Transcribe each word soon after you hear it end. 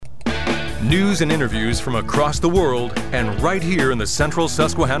News and interviews from across the world and right here in the central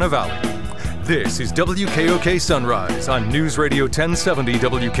Susquehanna Valley. This is WKOK Sunrise on News Radio 1070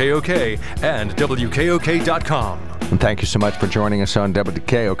 WKOK and WKOK.com. And thank you so much for joining us on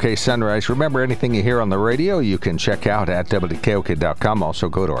WKOK Sunrise. Remember, anything you hear on the radio, you can check out at WKOK.com. Also,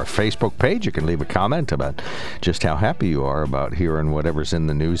 go to our Facebook page. You can leave a comment about just how happy you are about hearing whatever's in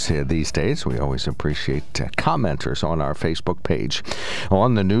the news these days. We always appreciate commenters on our Facebook page.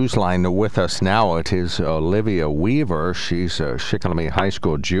 On the news line with us now, it is Olivia Weaver. She's a Shikellamy High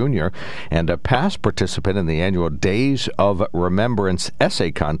School Junior and a past participant in the annual Days of Remembrance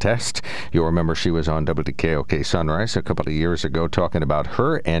essay contest. You'll remember she was on WKOK Sunrise a couple of years ago talking about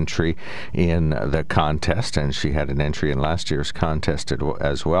her entry in the contest, and she had an entry in last year's contest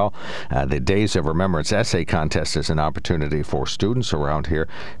as well. The Days of Remembrance essay contest is an opportunity for students around here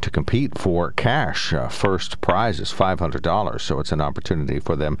to compete for cash. First prize is $500, so it's an opportunity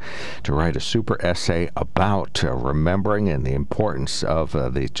for them to write a super essay about remembering and the importance of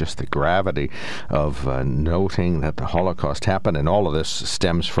the gravity of noting that the Holocaust happened. And all of this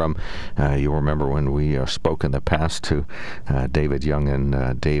stems from, you remember when we spoke in the past to David Young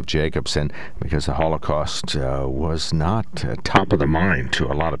and Dave Jacobson, because the Holocaust was not top of the mind to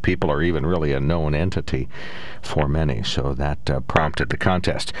a lot of people, or even really a known entity for many. So that prompted the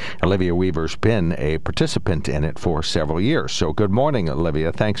contest. Olivia Weaver's been a participant in it for several years. So good morning,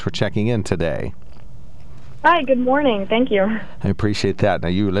 Olivia. Thanks for checking in today. Hi, good morning. Thank you. I appreciate that. Now,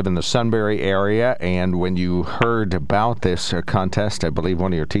 you live in the Sunbury area, and when you heard about this contest, I believe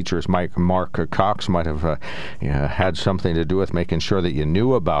one of your teachers, Mark Cox, might have had something to do with making sure that you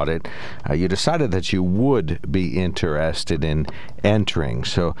knew about it. You decided that you would be interested in entering.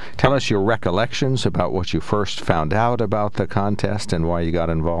 So tell us your recollections about what you first found out about the contest and why you got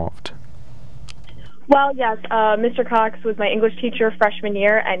involved. Well, yes, Mr. Cox was my English teacher freshman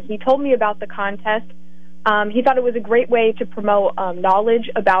year, and he told me about the contest. He thought it was a great way to promote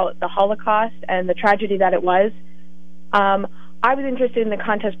knowledge about the Holocaust and the tragedy that it was. I was interested in the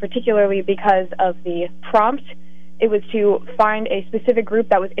contest particularly because of the prompt. It was to find a specific group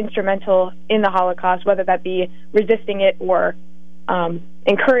that was instrumental in the Holocaust, whether that be resisting it or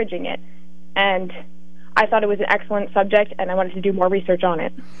encouraging it. And I thought it was an excellent subject, and I wanted to do more research on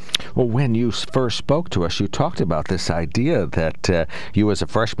it. Well, when you first spoke to us, you talked about this idea that you, as a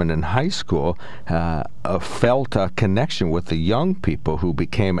freshman in high school, felt a connection with the young people who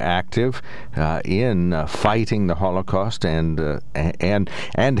became active in fighting the Holocaust, and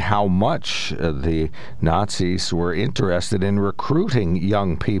how much the Nazis were interested in recruiting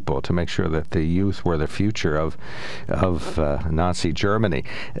young people to make sure that the youth were the future of Nazi Germany.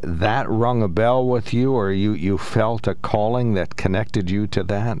 That rung a bell with you, or you felt a calling that connected you to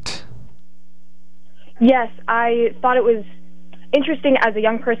that? Yes, I thought it was interesting as a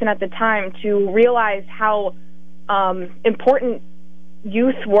young person at the time to realize how important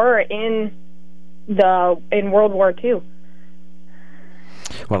youth were in World War II.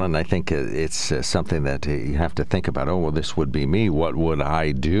 Well, and I think it's something that you have to think about. Oh, well, this would be me. What would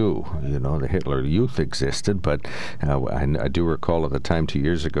I do? You know, the Hitler Youth existed, but I do recall at the time 2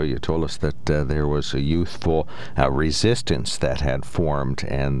 years ago you told us that there was a youthful resistance that had formed,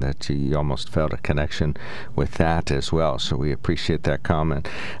 and that you almost felt a connection with that as well. So we appreciate that comment.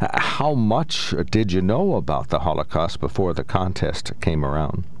 How much did you know about the Holocaust before the contest came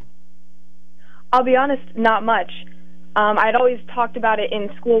around? I'll be honest, not much. I'd always talked about it in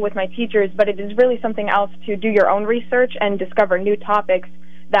school with my teachers, but it is really something else to do your own research and discover new topics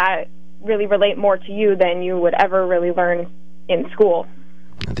that really relate more to you than you would ever really learn in school.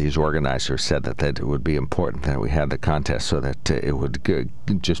 These organizers said that it would be important that we had the contest so that it would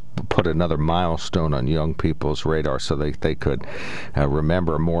just put another milestone on young people's radar so they could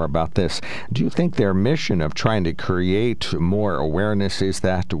remember more about this. Do you think their mission of trying to create more awareness, is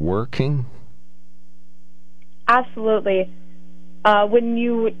that working? Absolutely. When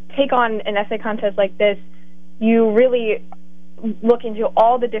you take on an essay contest like this, you really look into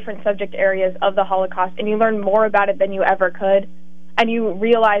all the different subject areas of the Holocaust, and you learn more about it than you ever could, and you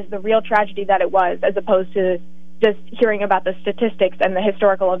realize the real tragedy that it was, as opposed to just hearing about the statistics and the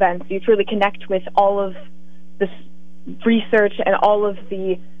historical events. You truly connect with all of this research and all of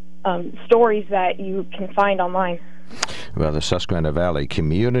the stories that you can find online. Well, the Susquehanna Valley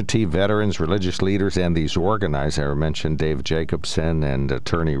community, veterans, religious leaders, and these organizers, I mentioned Dave Jacobson and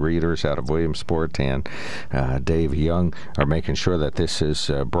attorney readers out of Williamsport and Dave Young, are making sure that this is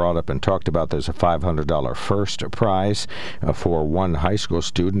brought up and talked about. There's a $500 first prize for one high school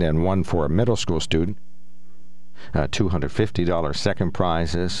student and one for a middle school student. $250 second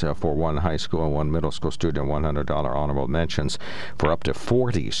prizes for one high school and one middle school student, $100 honorable mentions for up to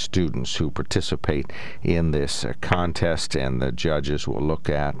 40 students who participate in this contest. And the judges will look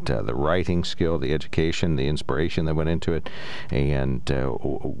at the writing skill, the education, the inspiration that went into it, and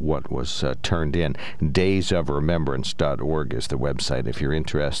what was turned in. daysofremembrance.org is the website if you're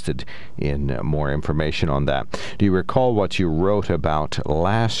interested in more information on that. Do you recall what you wrote about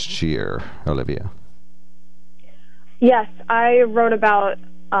last year, Olivia? Yes, I wrote about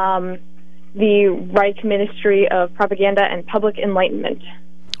the Reich Ministry of Propaganda and Public Enlightenment.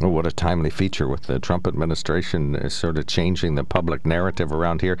 Oh, what a timely feature with the Trump administration sort of changing the public narrative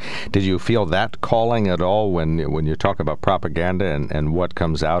around here. Did you feel that calling at all when you talk about propaganda and what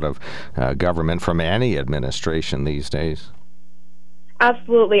comes out of government from any administration these days?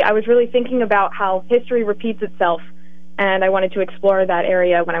 Absolutely. I was really thinking about how history repeats itself, and I wanted to explore that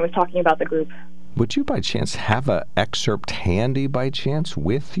area when I was talking about the group. Would you by chance have an excerpt handy by chance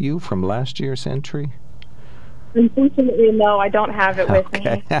with you from last year's entry? Unfortunately, no, I don't have it with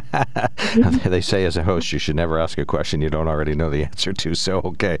me. They say as a host you should never ask a question you don't already know the answer to, so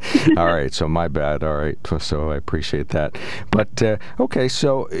okay. All right, so my bad. All right, so I appreciate that. But, okay,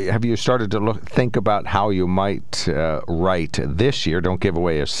 so have you started to think about how you might write this year? Don't give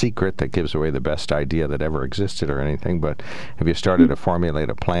away a secret that gives away the best idea that ever existed or anything, but have you started to formulate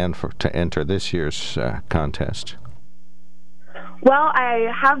a plan to enter this year's contest? Well,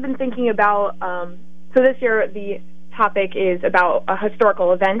 I have been thinking about... So this year, the topic is about a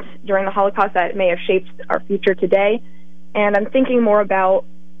historical event during the Holocaust that may have shaped our future today. And I'm thinking more about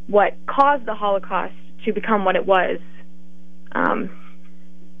what caused the Holocaust to become what it was.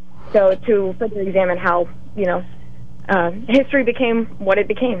 So to further examine how, history became what it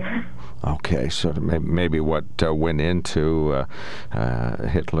became. Okay, so maybe what went into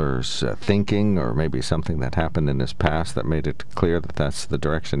Hitler's thinking, or maybe something that happened in his past that made it clear that that's the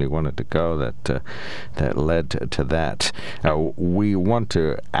direction he wanted to go, that led to that. We want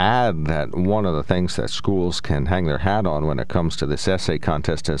to add that one of the things that schools can hang their hat on when it comes to this essay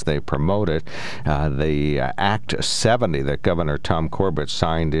contest as they promote it, the Act 70 that Governor Tom Corbett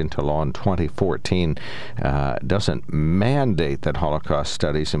signed into law in 2014 doesn't mandate that Holocaust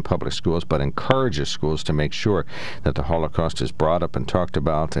studies in public schools, but encourages schools to make sure that the Holocaust is brought up and talked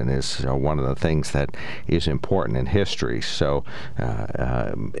about and is one of the things that is important in history. So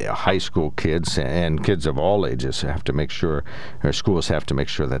high school kids and kids of all ages have to make sure, or schools have to make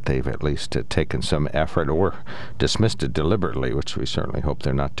sure that they've at least taken some effort or dismissed it deliberately, which we certainly hope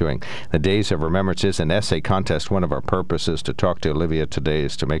they're not doing. The Days of Remembrance is an essay contest. One of our purposes to talk to Olivia today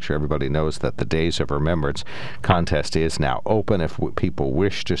is to make sure everybody knows that the Days of Remembrance contest is now open. If people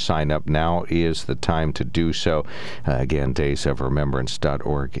wish to sign up, now is the time to do so. Again,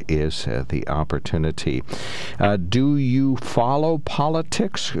 daysofremembrance.org is the opportunity. Do you follow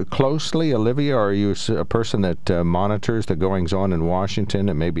politics closely, Olivia? Or are you a person that monitors the goings-on in Washington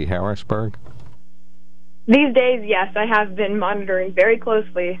and maybe Harrisburg? These days, yes, I have been monitoring very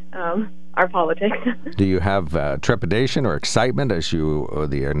closely our politics. Do you have trepidation or excitement as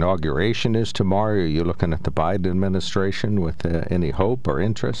the inauguration is tomorrow? Are you looking at the Biden administration with any hope or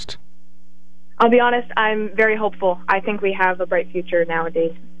interest? I'll be honest, I'm very hopeful. I think we have a bright future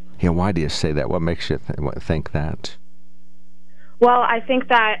nowadays. Yeah, why do you say that? What makes you think that? Well, I think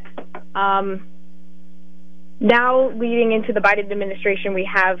that now leading into the Biden administration, we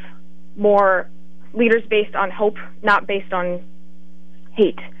have more leaders based on hope, not based on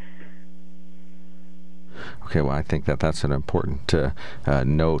hate. Okay, well, I think that's an important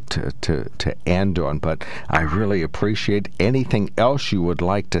note to end on, but I really appreciate anything else you would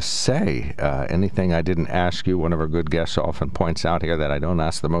like to say, anything I didn't ask you. One of our good guests often points out here that I don't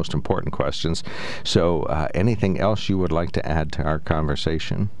ask the most important questions. So anything else you would like to add to our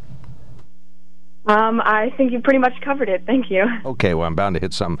conversation? I think you pretty much covered it. Thank you. Okay, well, I'm bound to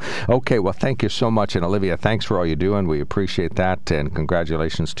hit some. Okay, well, thank you so much. And Olivia, thanks for all you do, and we appreciate that. And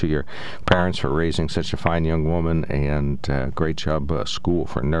congratulations to your parents for raising such a fine young woman, and great job, school,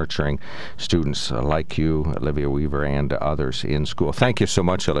 for nurturing students like you, Olivia Weaver, and others in school. Thank you so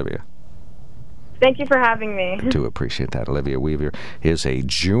much, Olivia. Thank you for having me. I do appreciate that. Olivia Weaver is a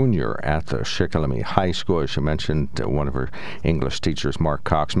junior at the Shikellamy High School. As you mentioned, one of her English teachers, Mark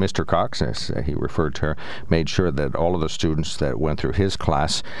Cox, Mr. Cox, as he referred to her, made sure that all of the students that went through his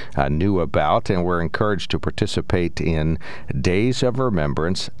class knew about and were encouraged to participate in Days of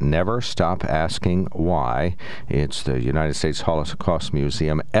Remembrance, Never Stop Asking Why. It's the United States Holocaust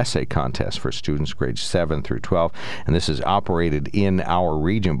Museum essay contest for students grades 7 through 12. And this is operated in our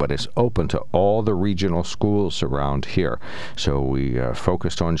region, but it's open to all the other regional schools around here. So we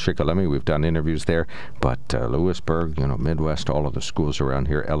focused on Shikellamy. We've done interviews there, but Lewisburg, Midwest, all of the schools around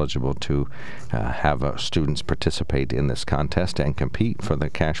here eligible to have students participate in this contest and compete for the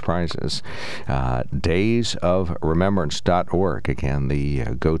cash prizes. Daysofremembrance.org, again, the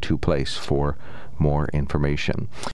go-to place for more information.